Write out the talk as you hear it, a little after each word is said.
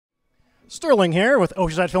Sterling here with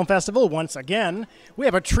Oceanside Film Festival once again. We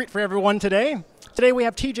have a treat for everyone today. Today we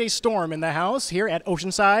have TJ Storm in the house here at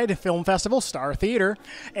Oceanside Film Festival, Star Theater.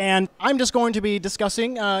 And I'm just going to be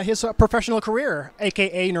discussing his professional career,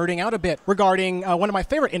 aka nerding out a bit, regarding one of my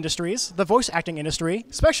favorite industries, the voice acting industry,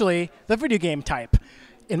 especially the video game type.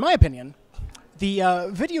 In my opinion, the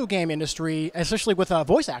video game industry, especially with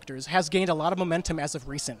voice actors, has gained a lot of momentum as of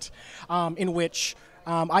recent, in which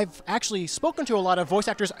I've actually spoken to a lot of voice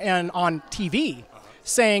actors on TV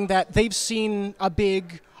saying that they've seen a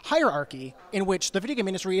big hierarchy in which the video game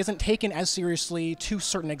industry isn't taken as seriously to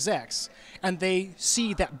certain execs, and they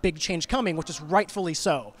see that big change coming, which is rightfully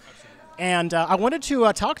so. And I wanted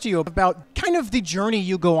to talk to you about kind of the journey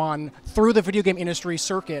you go on through the video game industry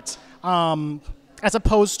circuit, as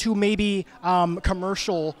opposed to maybe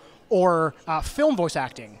commercial or film voice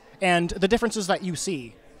acting, and the differences that you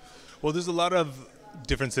see. Well, there's a lot of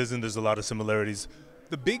differences and there's a lot of similarities.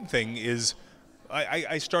 The big thing is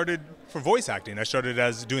I started for voice acting. I started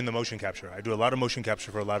as doing the motion capture. I do a lot of motion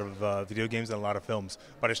capture for a lot of video games and a lot of films,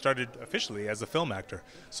 but I started officially as a film actor.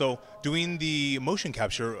 So doing the motion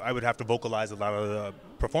capture, I would have to vocalize a lot of the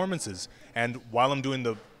performances, and while I'm doing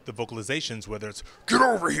the vocalizations, whether it's "get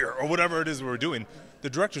over here" or whatever it is we're doing, the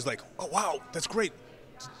director's like, "Oh wow, that's great.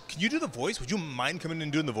 Can you do the voice? Would you mind coming in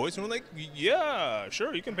and doing the voice?" And we're like, "Yeah,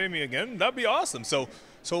 sure, you can pay me again. That'd be awesome." So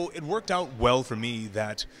it worked out well for me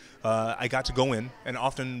that I got to go in and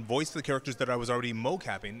often voice the characters that I was already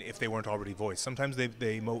mocapping if they weren't already voiced. Sometimes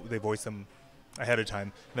they voice them ahead of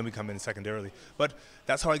time, and then we come in secondarily. But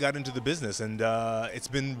that's how I got into the business, and it's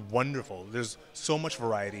been wonderful. There's so much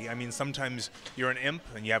variety. I mean, sometimes you're an imp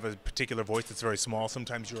and you have a particular voice that's very small.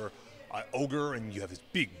 Sometimes you're ogre and you have this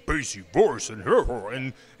big bassy voice,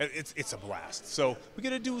 and it's a blast. So we get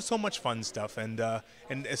to do so much fun stuff, and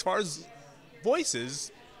as far as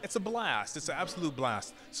voices, it's a blast. It's an absolute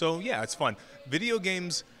blast. So yeah, it's fun. Video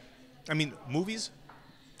games, I mean, movies,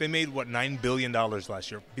 they made what, $9 billion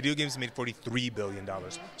last year. Video games made $43 billion.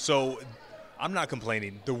 So I'm not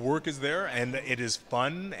complaining. The work is there and it is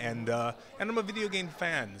fun, and I'm a video game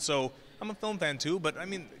fan. So I'm a film fan too, but I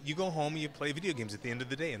mean, you go home, you play video games at the end of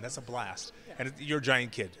the day, and that's a blast. And you're a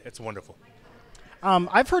giant kid. It's wonderful.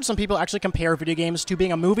 I've heard some people actually compare video games to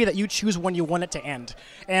being a movie that you choose when you want it to end.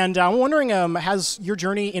 And I'm wondering, has your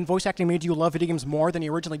journey in voice acting made you love video games more than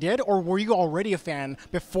you originally did, or were you already a fan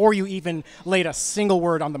before you even laid a single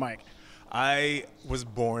word on the mic? I was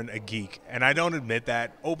born a geek, and I don't admit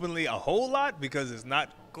that openly a whole lot because it's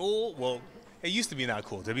not cool. Well, it used to be not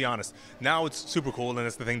cool, to be honest. Now it's super cool, and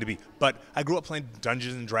it's the thing to be. But I grew up playing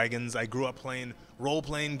Dungeons and Dragons. I grew up playing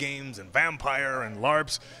role-playing games and vampire and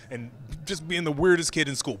LARPs and just being the weirdest kid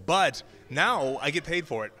in school. But now I get paid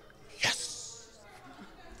for it. Yes!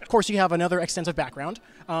 Of course, you have another extensive background,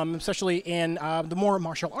 especially in the more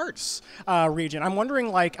martial arts region. I'm wondering,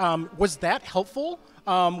 like, was that helpful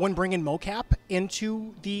when bringing Mocap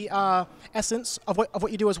into the essence of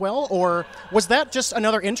what you do as well? Or was that just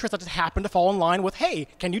another interest that just happened to fall in line with, hey,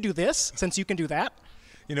 can you do this since you can do that?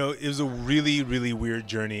 You know, it was a really, really weird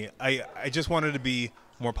journey. I just wanted to be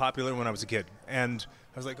more popular when I was a kid. And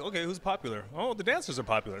I was like, okay, who's popular? Oh, the dancers are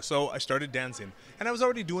popular. So I started dancing. And I was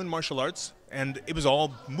already doing martial arts, and it was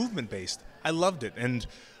all movement-based. I loved it. And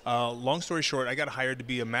long story short, I got hired to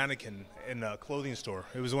be a mannequin in a clothing store.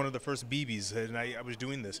 It was one of the first BBs, and I was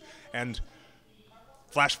doing this. And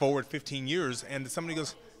flash forward 15 years, and somebody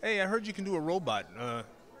goes, hey, I heard you can do a robot.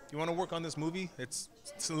 You want to work on this movie? It's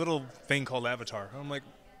a little thing called Avatar. I'm like,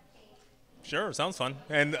 sure, sounds fun.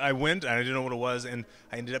 And I went, and I didn't know what it was, and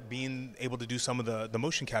I ended up being able to do some of the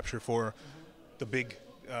motion capture for the big,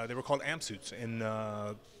 they were called amp suits in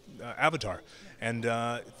Avatar. And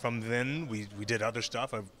from then, we did other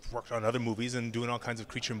stuff. I've worked on other movies and doing all kinds of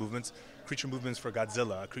creature movements for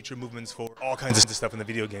Godzilla, creature movements for all kinds of stuff in the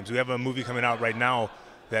video games. We have a movie coming out right now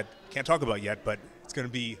that can't talk about yet, but it's going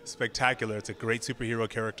to be spectacular. It's a great superhero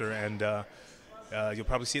character, and you'll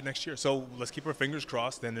probably see it next year. So let's keep our fingers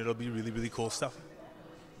crossed, and it'll be really, really cool stuff.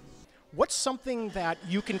 What's something that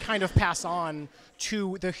you can kind of pass on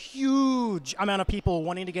to the huge amount of people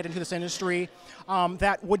wanting to get into this industry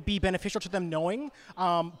that would be beneficial to them knowing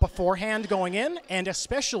beforehand going in, and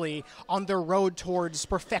especially on their road towards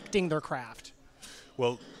perfecting their craft?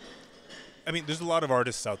 Well, I mean, there's a lot of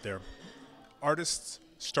artists out there. Artists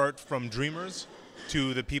start from dreamers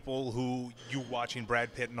to the people who you watching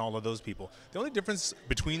Brad Pitt and all of those people. The only difference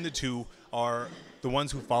between the two are the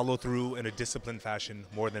ones who follow through in a disciplined fashion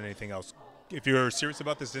more than anything else. If you're serious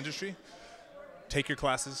about this industry, take your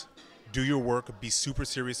classes, do your work, be super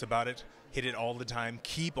serious about it, hit it all the time,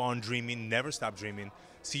 keep on dreaming, never stop dreaming,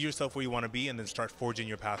 see yourself where you want to be, and then start forging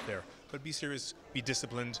your path there. but be serious, be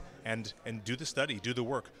disciplined, and do the study, do the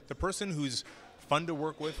work. The person who's fun to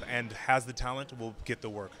work with and has the talent will get the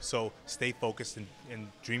work. So stay focused and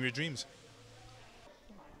dream your dreams.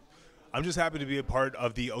 I'm just happy to be a part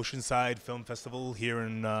of the Oceanside Film Festival here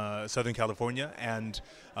in Southern California, and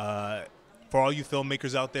for all you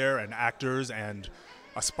filmmakers out there and actors and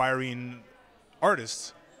aspiring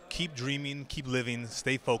artists, keep dreaming, keep living,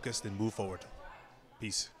 stay focused, and move forward.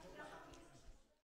 Peace.